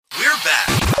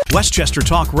Westchester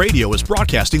Talk Radio is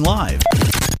broadcasting live.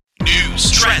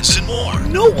 News, trends, and more.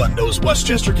 No one knows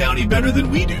Westchester County better than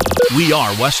we do. We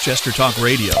are Westchester Talk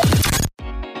Radio.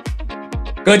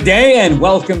 Good day and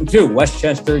welcome to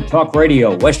Westchester Talk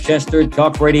Radio,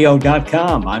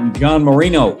 westchestertalkradio.com. I'm John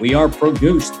Marino. We are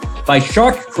produced by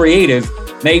Shark Creative,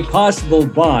 made possible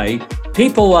by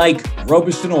people like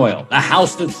Robeson Oil, the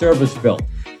house that service built,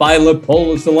 by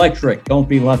Lipolis Electric. Don't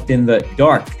be left in the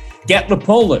dark. Get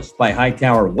Lipolis by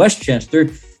Hightower Westchester,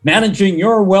 managing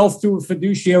your wealth to a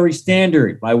fiduciary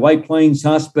standard, by White Plains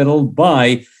Hospital,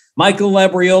 by Michael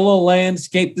Labriola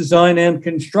Landscape Design and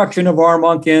Construction of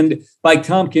Armonk, and by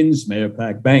Tompkins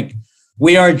Mahopac Bank.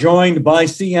 We are joined by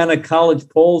Siena College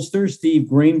pollster Steve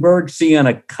Greenberg.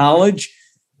 Siena College,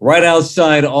 right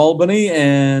outside Albany.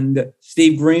 And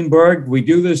Steve Greenberg, we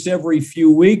do this every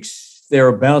few weeks,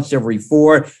 thereabouts every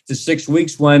 4 to 6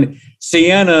 weeks, when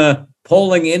Siena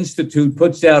Polling Institute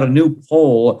puts out a new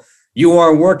poll. You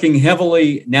are working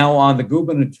heavily now on the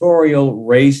gubernatorial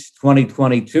race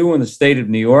 2022 in the state of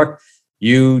New York.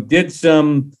 You did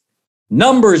some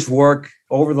numbers work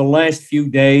over the last few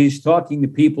days, talking to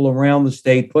people around the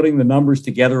state, putting the numbers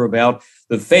together about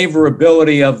the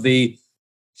favorability of the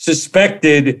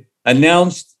suspected,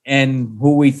 announced, and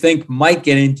who we think might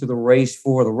get into the race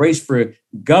for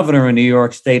governor in New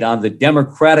York State on the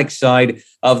Democratic side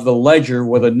of the ledger.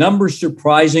 Were the numbers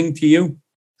surprising to you?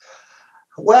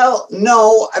 Well,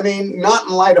 no, I mean, not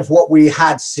in light of what we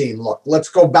had seen. Look, let's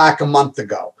go back a month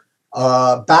ago.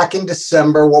 Back in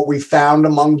December, what we found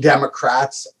among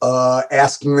Democrats,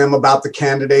 asking them about the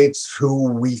candidates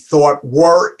who we thought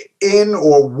were in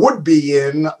or would be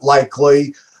in,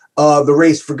 likely, the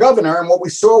race for governor. And what we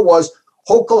saw was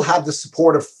Hochul had the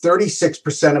support of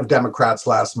 36% of Democrats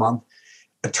last month.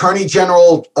 Attorney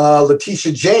General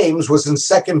Letitia James was in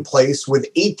second place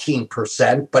with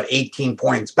 18%, but 18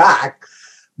 points back.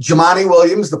 Jumaane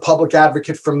Williams, the public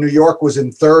advocate from New York, was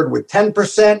in third with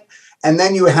 10%. And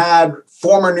then you had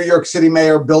former New York City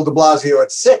Mayor Bill de Blasio at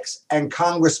 6% and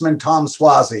Congressman Tom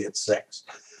Suozzi at 6%.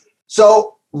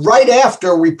 So right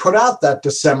after we put out that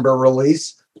December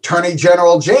release, Attorney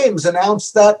General James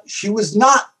announced that she was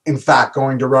not, in fact,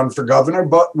 going to run for governor,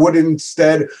 but would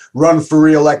instead run for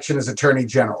re-election as Attorney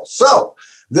General. So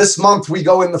this month we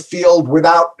go in the field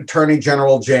without Attorney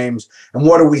General James. And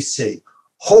what do we see?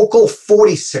 Hochul,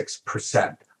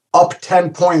 46%, up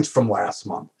 10 points from last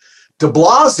month. De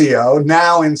Blasio,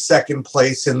 now in second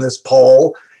place in this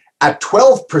poll, at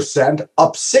 12%,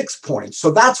 up 6 points.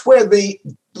 So that's where the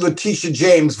Letitia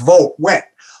James vote went,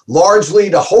 largely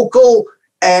to Hochul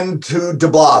and to de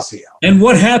Blasio. And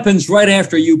what happens right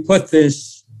after you put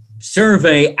this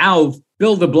survey out?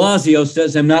 Bill de Blasio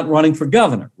says, I'm not running for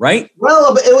governor, right?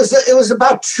 Well, it was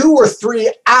about 2 or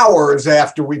 3 hours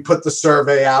after we put the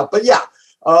survey out. But yeah,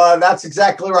 that's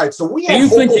exactly right. So we. Do you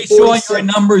think he saw your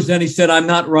numbers and he said, I'm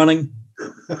not running?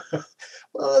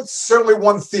 Well, that's certainly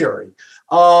one theory.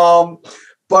 But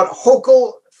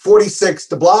Hochul, 46,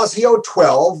 de Blasio,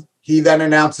 12. He then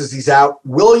announces he's out.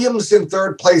 Williams in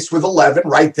third place with 11,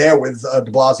 right there with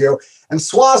de Blasio. And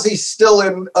Suozzi still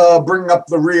in bringing up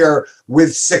the rear with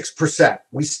 6%.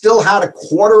 We still had a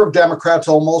quarter of Democrats,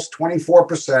 almost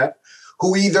 24%,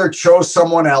 who either chose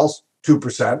someone else,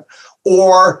 2%,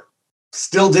 or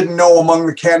still didn't know among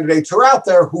the candidates who are out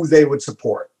there who they would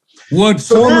support. Would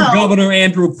former Governor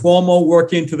Andrew Cuomo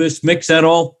work into this mix at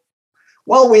all?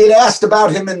 Well, we had asked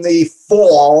about him in the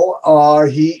fall.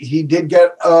 He did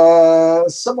get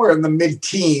somewhere in the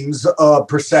mid-teens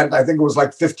percent. I think it was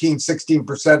like 15,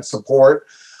 16% support.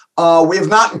 We have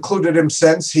not included him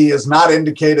since. He has not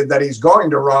indicated that he's going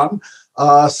to run.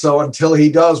 So until he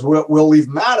does, we'll leave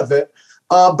him out of it.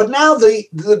 But now the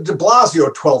de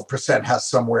Blasio 12% has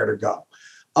somewhere to go.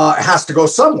 It has to go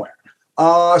somewhere.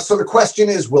 So the question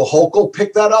is, will Hochul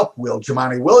pick that up? Will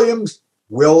Jumaane Williams?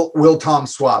 Will Tom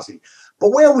Suozzi?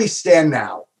 But where we stand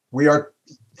now, we are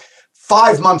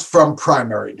 5 months from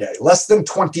primary day, less than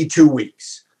 22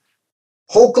 weeks.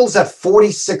 Hochul's at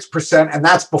 46%, and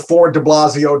that's before de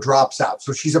Blasio drops out.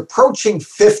 So she's approaching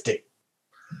 50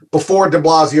 before de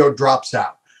Blasio drops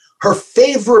out. Her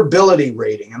favorability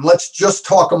rating, and let's just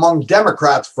talk among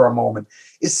Democrats for a moment,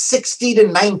 is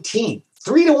 60-19,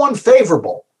 3-1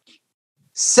 favorable.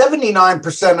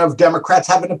 79% of Democrats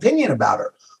have an opinion about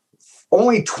her.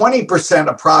 Only 20%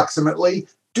 approximately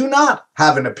do not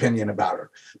have an opinion about her.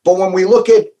 But when we look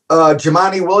at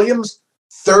Jumaane Williams,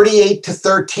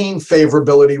 38-13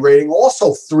 favorability rating,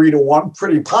 also 3-1,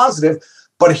 pretty positive.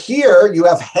 But here you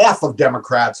have half of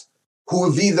Democrats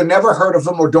who have either never heard of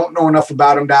him or don't know enough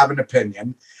about him to have an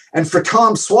opinion. And for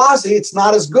Tom Suozzi, it's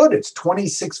not as good. It's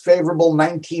 26 favorable,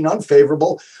 19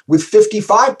 unfavorable, with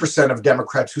 55% of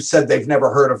Democrats who said they've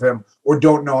never heard of him or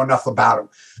don't know enough about him.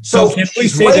 So can we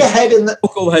he's say way that ahead in the...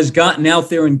 Hochul has gotten out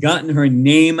there and gotten her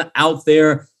name out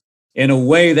there in a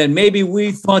way that maybe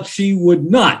we thought she would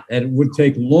not, and it would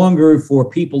take longer for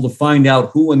people to find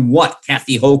out who and what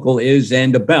Kathy Hochul is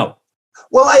and about?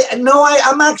 Well,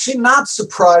 I'm actually not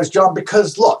surprised, John,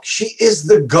 because look, she is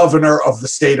the governor of the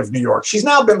state of New York. She's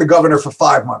now been the governor for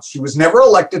 5 months. She was never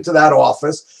elected to that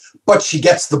office, but she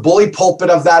gets the bully pulpit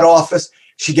of that office.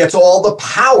 She gets all the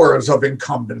powers of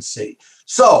incumbency.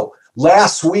 So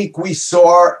last week we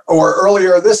saw, or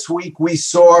earlier this week, we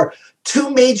saw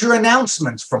two major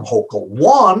announcements from Hochul.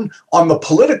 One, on the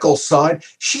political side,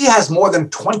 she has more than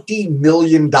 $20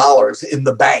 million in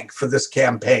the bank for this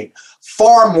campaign,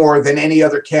 far more than any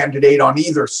other candidate on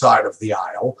either side of the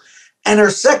aisle. And her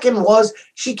second was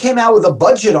she came out with a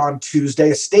budget on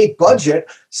Tuesday, a state budget,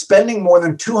 spending more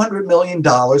than $200 million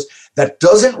that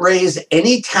doesn't raise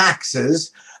any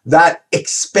taxes, that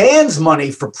expands money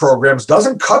for programs,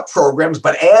 doesn't cut programs,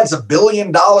 but adds $1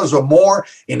 billion or more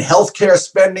in healthcare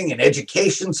spending, in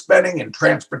education spending, in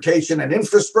transportation and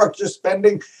infrastructure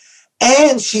spending.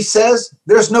 And she says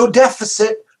there's no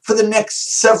deficit for the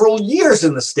next several years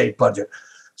in the state budget.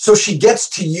 So she gets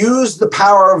to use the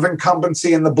power of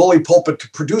incumbency in the bully pulpit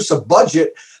to produce a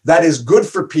budget that is good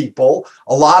for people.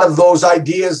 A lot of those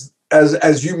ideas,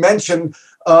 as you mentioned,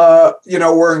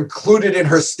 were included in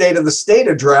her State of the State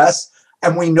address,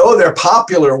 and we know they're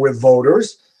popular with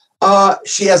voters.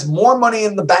 She has more money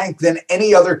in the bank than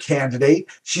any other candidate.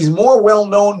 She's more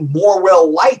well-known, more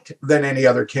well-liked than any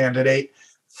other candidate.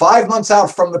 5 months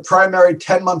out from the primary,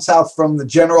 10 months out from the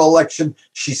general election,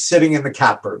 she's sitting in the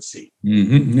catbird seat.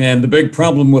 Mm-hmm. And the big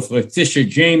problem with Letitia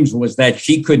James was that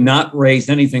she could not raise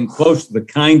anything close to the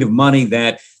kind of money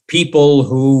that people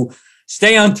who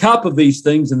stay on top of these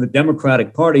things in the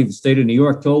Democratic Party of the state of New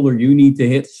York told her you need to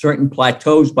hit certain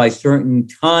plateaus by certain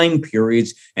time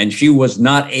periods, and she was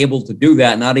not able to do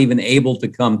that, not even able to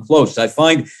come close. I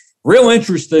find real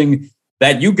interesting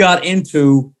that you got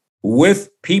into, with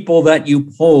people that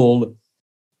you polled,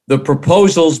 the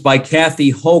proposals by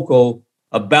Kathy Hochul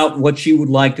about what she would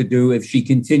like to do if she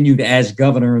continued as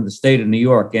governor of the state of New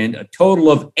York. And a total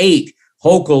of 8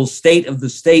 Hochul State of the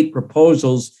State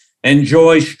proposals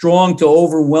enjoy strong to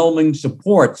overwhelming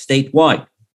support statewide.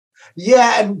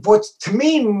 Yeah, and what's to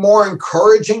me more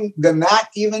encouraging than that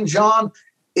even, John,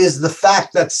 is the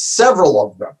fact that several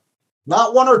of them,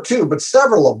 not one or two, but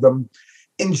several of them,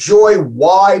 enjoy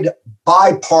wide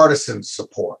bipartisan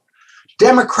support.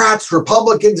 Democrats,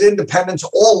 Republicans, Independents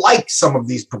all like some of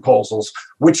these proposals,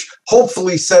 which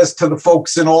hopefully says to the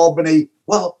folks in Albany,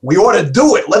 well, we ought to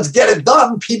do it. Let's get it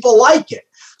done. People like it.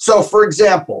 So, for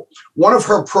example, one of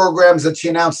her programs that she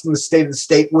announced in the State of the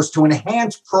State was to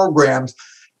enhance programs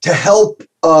to help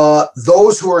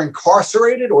those who are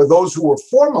incarcerated or those who were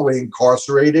formerly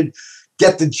incarcerated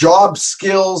get the job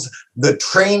skills, the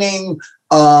training,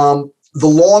 the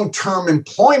long-term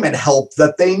employment help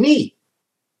that they need.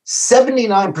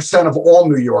 79% of all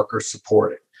New Yorkers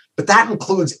support it, but that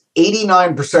includes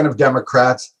 89% of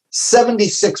Democrats,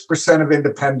 76% of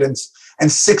independents, and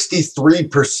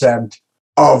 63%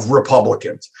 of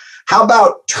Republicans. How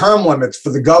about term limits for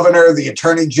the governor, the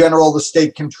attorney general, the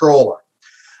state controller?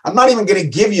 I'm not even going to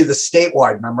give you the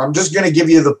statewide number. I'm just going to give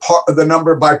you the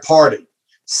number by party.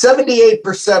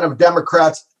 78% of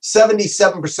Democrats,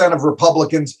 77% of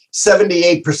Republicans,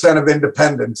 78% of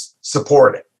independents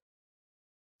support it.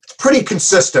 It's pretty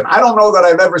consistent. I don't know that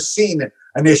I've ever seen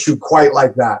an issue quite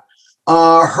like that.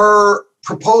 Her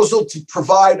proposal to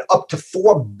provide up to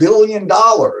 $4 billion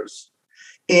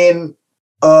in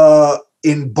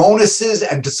bonuses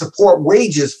and to support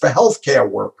wages for healthcare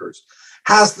workers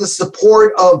has the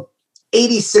support of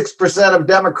 86% of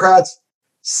Democrats,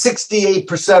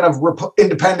 68% of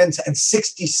independents, and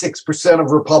 66%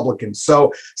 of Republicans.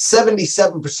 So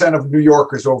 77% of New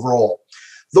Yorkers overall.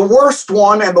 The worst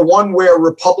one, and the one where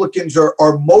Republicans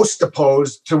are most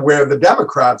opposed to where the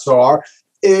Democrats are,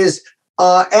 is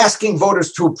asking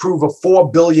voters to approve a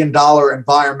 $4 billion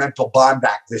Environmental Bond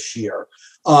Act this year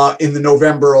in the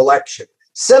November election.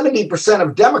 70%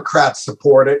 of Democrats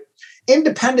support it.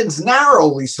 Independents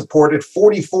narrowly support it,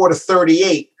 44 to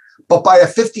 38. But by a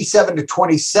 57 to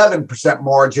 27%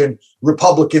 margin,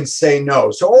 Republicans say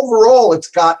no. So overall, it's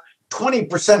got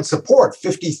 20% support,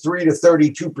 53 to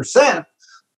 32%.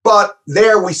 But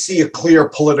there we see a clear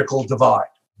political divide.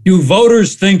 Do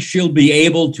voters think she'll be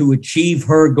able to achieve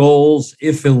her goals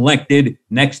if elected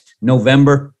next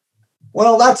November?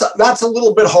 Well, that's a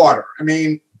little bit harder. I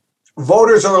mean,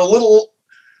 voters are a little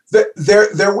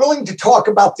they're willing to talk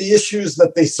about the issues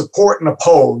that they support and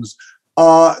oppose,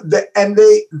 and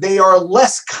they are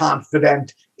less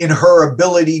confident in her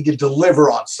ability to deliver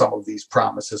on some of these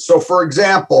promises. So, for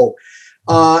example,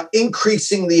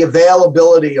 increasing the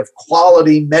availability of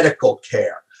quality medical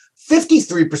care.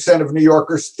 53% of New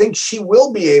Yorkers think she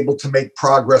will be able to make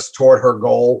progress toward her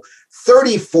goal.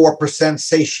 34%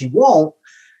 say she won't.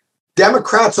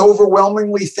 Democrats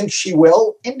overwhelmingly think she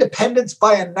will. Independents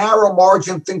by a narrow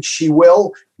margin think she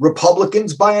will.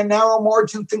 Republicans by a narrow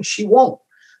margin think she won't.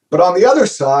 But on the other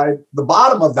side, the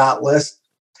bottom of that list,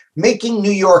 making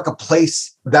New York a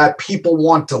place that people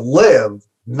want to live,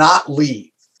 not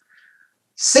leave.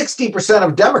 60%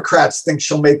 of Democrats think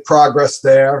she'll make progress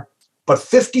there, but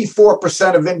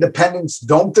 54% of independents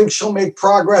don't think she'll make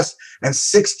progress, and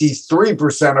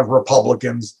 63% of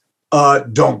Republicans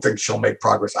don't think she'll make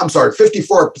progress. I'm sorry,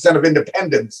 54% of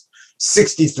independents,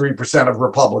 63% of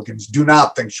Republicans do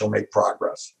not think she'll make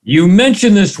progress. You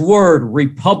mentioned this word,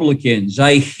 Republicans.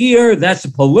 I hear that's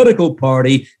a political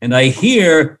party, and I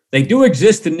hear they do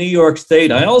exist in New York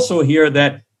State. I also hear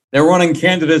that they're running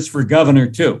candidates for governor,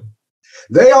 too.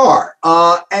 They are.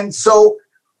 And so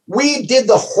we did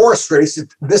the horse race.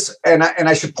 And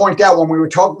I should point out, when we were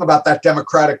talking about that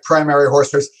Democratic primary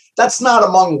horse race, that's not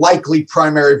among likely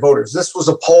primary voters. This was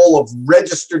a poll of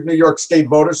registered New York State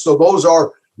voters. So those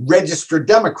are registered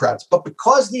Democrats. But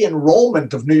because the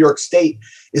enrollment of New York State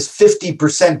is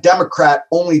 50% Democrat,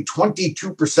 only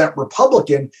 22%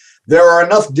 Republican, there are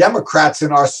enough Democrats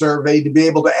in our survey to be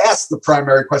able to ask the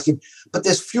primary question, but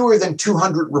there's fewer than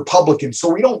 200 Republicans.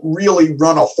 So we don't really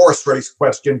run a horse race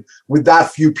question with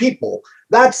that few people.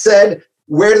 That said,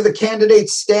 where do the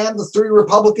candidates stand, the three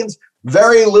Republicans?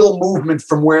 Very little movement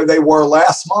from where they were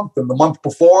last month and the month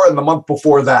before and the month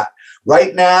before that.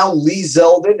 Right now, Lee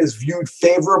Zeldin is viewed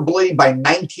favorably by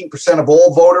 19% of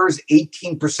all voters.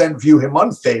 18% view him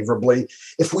unfavorably.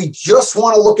 If we just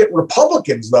want to look at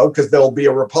Republicans, though, because there'll be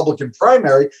a Republican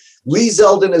primary, Lee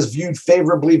Zeldin is viewed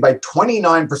favorably by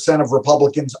 29% of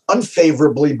Republicans,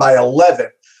 unfavorably by 11%,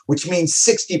 which means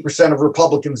 60% of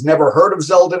Republicans never heard of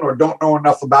Zeldin or don't know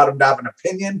enough about him to have an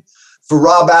opinion. For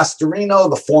Rob Astorino,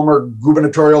 the former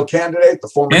gubernatorial candidate, the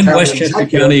former and Westchester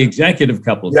County executive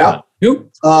couple of times.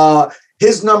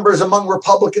 His numbers among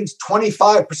Republicans,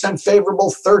 25%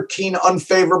 favorable, 13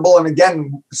 unfavorable, and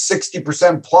again,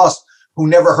 60% plus who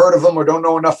never heard of him or don't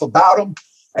know enough about him.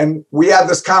 And we had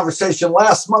this conversation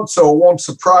last month, so it won't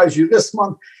surprise you this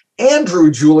month. Andrew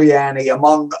Giuliani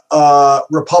among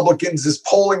Republicans is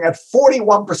polling at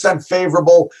 41%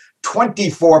 favorable,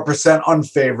 24%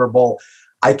 unfavorable.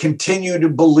 I continue to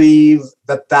believe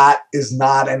that that is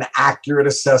not an accurate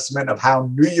assessment of how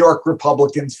New York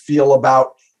Republicans feel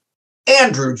about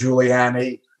Andrew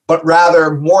Giuliani, but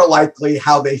rather more likely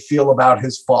how they feel about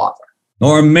his father.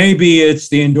 Or maybe it's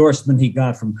the endorsement he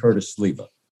got from Curtis Sliwa.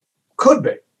 Could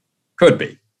be. Could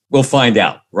be. We'll find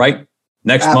out, right?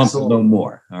 Next month, we'll know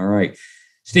more. All right.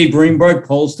 Steve Greenberg,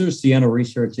 pollster, Siena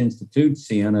Research Institute,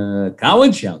 Siena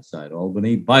College outside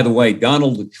Albany. By the way,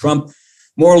 Donald Trump,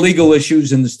 more legal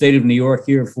issues in the state of New York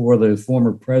here for the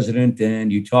former president.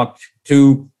 And you talked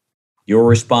to your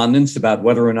respondents about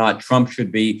whether or not Trump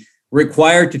should be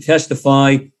required to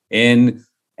testify in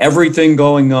everything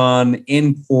going on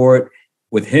in court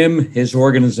with him, his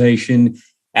organization,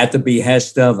 at the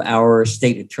behest of our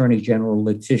state attorney general,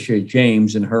 Letitia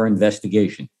James, and her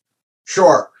investigation.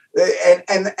 Sure.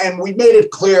 And we made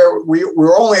it clear, we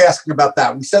were only asking about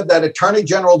that. We said that Attorney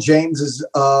General James is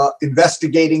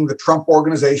investigating the Trump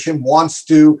organization, wants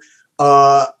to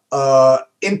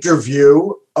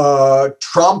interview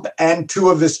Trump and two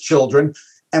of his children.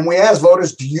 And we asked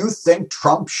voters, do you think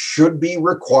Trump should be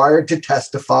required to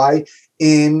testify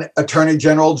in Attorney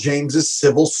General James's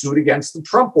civil suit against the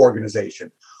Trump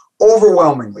organization?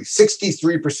 Overwhelmingly,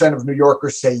 63% of New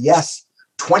Yorkers say yes.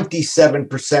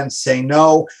 27% say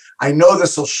no. I know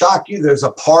this will shock you. There's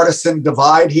a partisan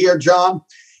divide here, John.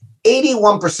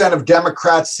 81% of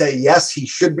Democrats say yes, he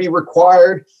should be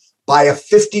required. By a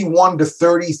 51 to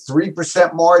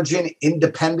 33% margin,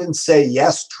 independents say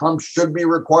yes, Trump should be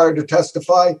required to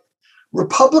testify.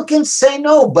 Republicans say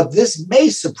no, but this may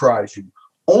surprise you.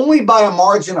 Only by a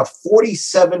margin of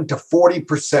 47 to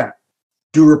 40%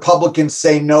 do Republicans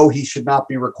say no, he should not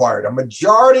be required. A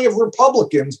majority of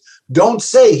Republicans don't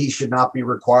say he should not be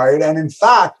required. And in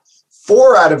fact,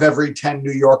 4 out of every 10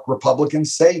 New York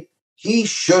Republicans say he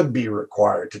should be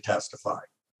required to testify.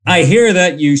 I hear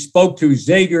that you spoke to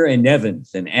Zager and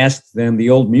Evans and asked them, the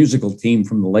old musical team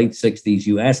from the late 60s,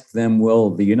 you asked them, will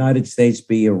the United States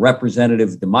be a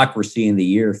representative democracy in the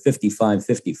year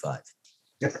 55-55?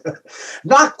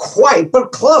 Not quite,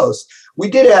 but close. We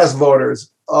did ask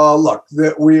voters, look,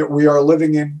 we are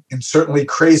living in certainly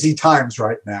crazy times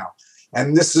right now.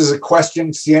 And this is a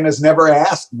question Sienna's never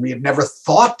asked. We had never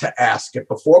thought to ask it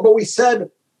before, but we said,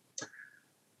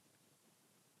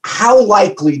 how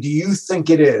likely do you think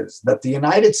it is that the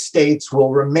United States will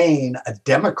remain a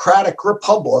democratic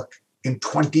republic in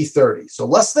 2030? So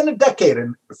less than a decade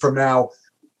from now,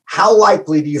 how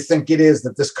likely do you think it is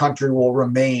that this country will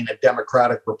remain a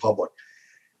democratic republic?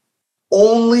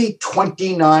 Only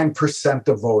 29%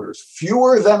 of voters,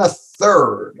 fewer than a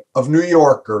third of New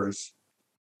Yorkers,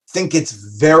 think it's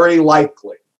very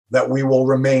likely that we will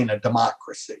remain a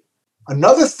democracy.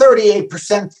 Another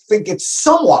 38% think it's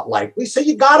somewhat likely. So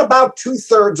you got about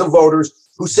 2/3 of voters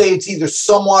who say it's either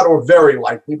somewhat or very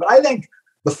likely. But I think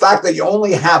the fact that you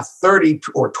only have 30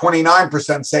 or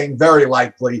 29% saying very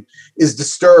likely is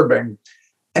disturbing.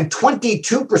 And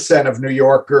 22% of New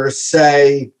Yorkers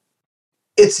say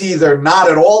it's either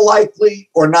not at all likely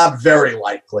or not very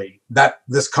likely that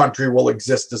this country will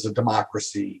exist as a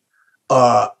democracy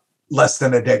less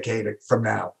than a decade from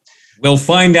now. We'll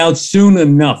find out soon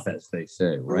enough, as they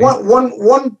say, right?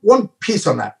 One piece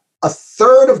on that. A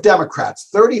third of Democrats,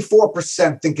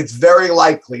 34%, think it's very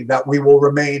likely that we will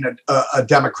remain a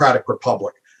democratic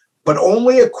republic. But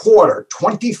only a quarter,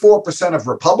 24% of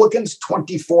Republicans,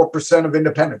 24% of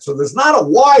independents. So there's not a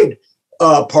wide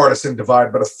partisan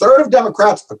divide, but a third of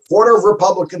Democrats, a quarter of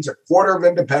Republicans, a quarter of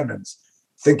independents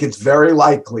think it's very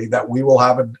likely that we will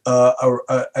have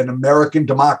an American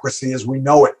democracy as we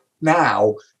know it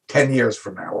now, 10 years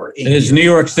from now. Or 8 years. Is New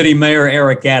York City Mayor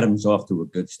Eric Adams off to a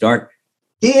good start?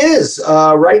 He is.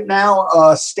 Right now,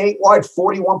 statewide,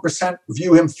 41%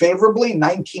 view him favorably,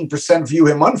 19% view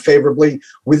him unfavorably.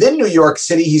 Within New York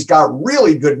City, he's got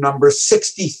really good numbers,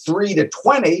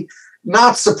 63-20.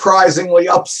 Not surprisingly,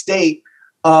 upstate,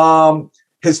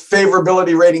 his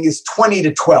favorability rating is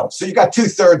 20-12. So you got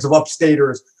 2/3 of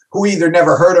upstaters who either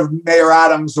never heard of Mayor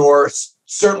Adams or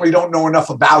certainly don't know enough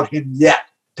about him yet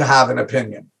to have an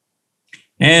opinion.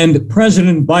 And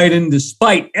President Biden,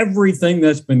 despite everything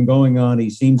that's been going on,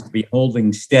 he seems to be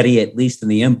holding steady, at least in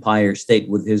the Empire State,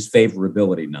 with his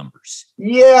favorability numbers.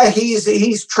 Yeah,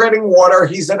 he's treading water.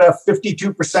 He's at a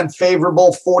 52%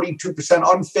 favorable, 42%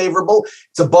 unfavorable.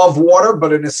 It's above water,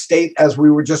 but in a state, as we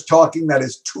were just talking, that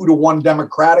is 2-1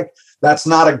 Democratic. That's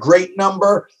not a great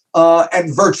number,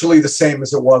 and virtually the same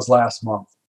as it was last month.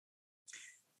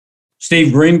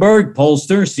 Steve Greenberg,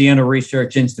 pollster, Siena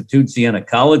Research Institute, Siena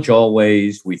College.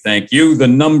 Always, we thank you, the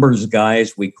numbers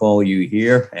guys. We call you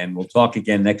here, and we'll talk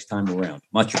again next time around.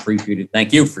 Much appreciated.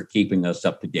 Thank you for keeping us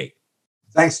up to date.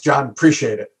 Thanks, John.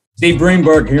 Appreciate it. Steve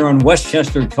Greenberg here on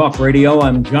Westchester Talk Radio.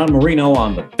 I'm John Marino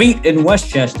on The Beat in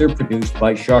Westchester, produced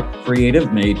by Shark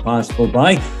Creative, made possible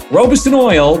by Robeson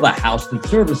Oil, the house that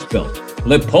service built.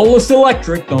 Lipolis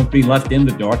Electric, don't be left in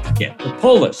the dark. Get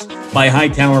Lipolis. By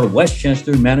Hightower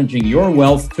Westchester, managing your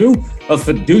wealth to a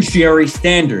fiduciary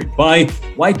standard. By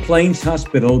White Plains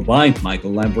Hospital. By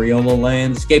Michael Lambriola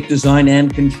Landscape Design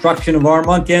and Construction of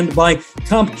Armonk. And by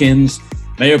Tompkins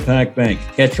Mahopac Bank.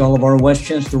 Catch all of our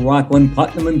Westchester, Rockland,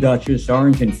 Putnam and Dutchess,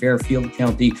 Orange and Fairfield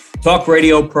County talk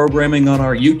radio programming on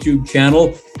our YouTube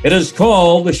channel. It is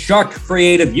called the Shark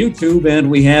Creative YouTube, and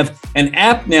we have an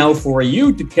app now for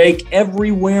you to take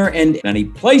everywhere and any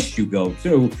place you go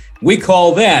to. We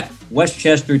call that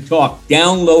Westchester Talk.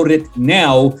 Download it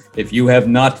now if you have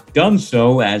not done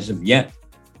so as of yet.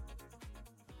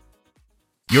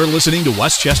 You're listening to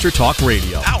Westchester Talk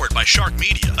Radio, Powered by Shark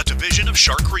Media, a division of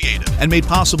Shark Creative. and made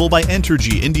possible by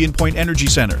Entergy Indian Point Energy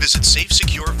Center. Visit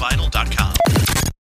safesecurevital.com.